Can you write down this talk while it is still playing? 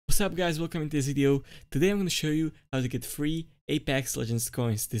What's up guys, welcome to this video. Today I'm going to show you how to get free Apex Legends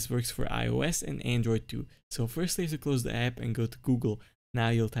coins. This works for iOS and Android too. So firstly you have to close the app and go to Google. Now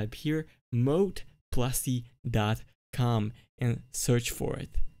you'll type here modeplusy.com and search for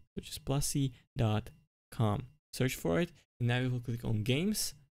it. So just plusy.com. Search for it and now you will click on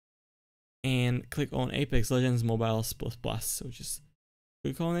games and click on Apex Legends Mobiles Plus. So just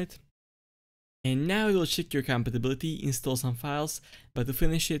click on it. And now it will check your compatibility, install some files, but to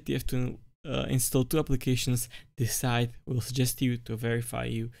finish it you have to install 2 applications. This site will suggest you to verify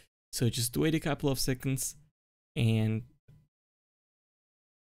you. So just wait a couple of seconds and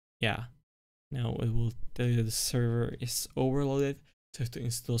yeah, now it will tell you that the server is overloaded. So you have to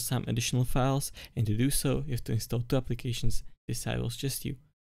install some additional files, and to do so you have to install 2 applications. This site will suggest you.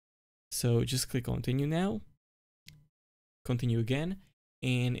 So just click continue now, continue again,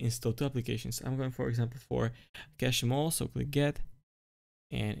 and install 2 applications. I'm going for example for cache them all, so click get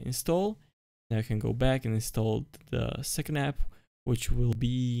and install. Now I can go back and install the second app, which will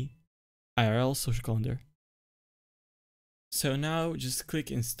be IRL social calendar. So now just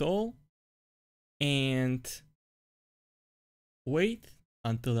click install and wait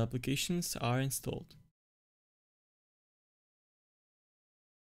until the applications are installed.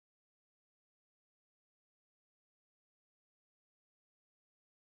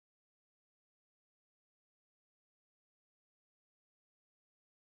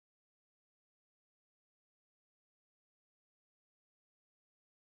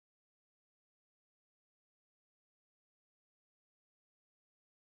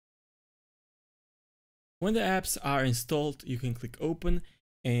 When the apps are installed, you can click open,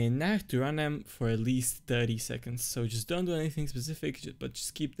 and now you have to run them for at least 30 seconds. So just don't do anything specific, but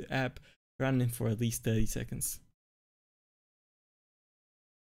just keep the app running for at least 30 seconds.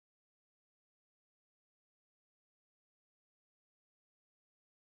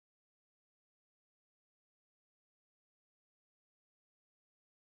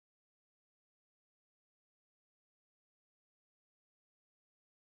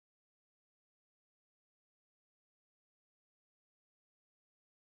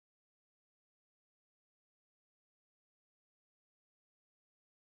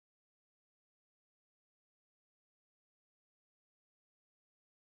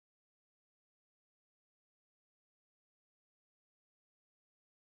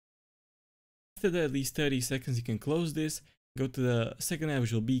 After at least 30 seconds, you can close this, go to the second app,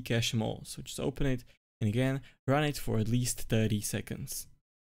 which will be cache them all. So just open it and again run it for at least 30 seconds.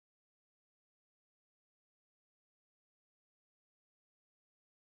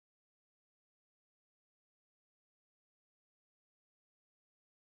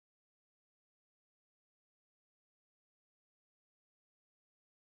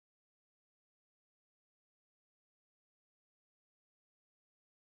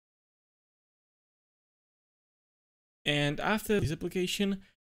 And after this application,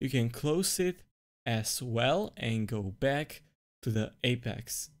 you can close it as well and go back to the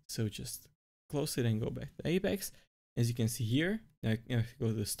Apex. So just close it and go back to Apex. As you can see here, now go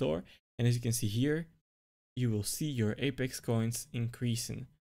to the store, and as you can see here, you will see your Apex coins increasing.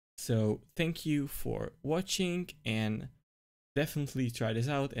 So thank you for watching, and definitely try this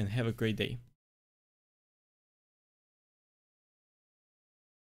out and have a great day.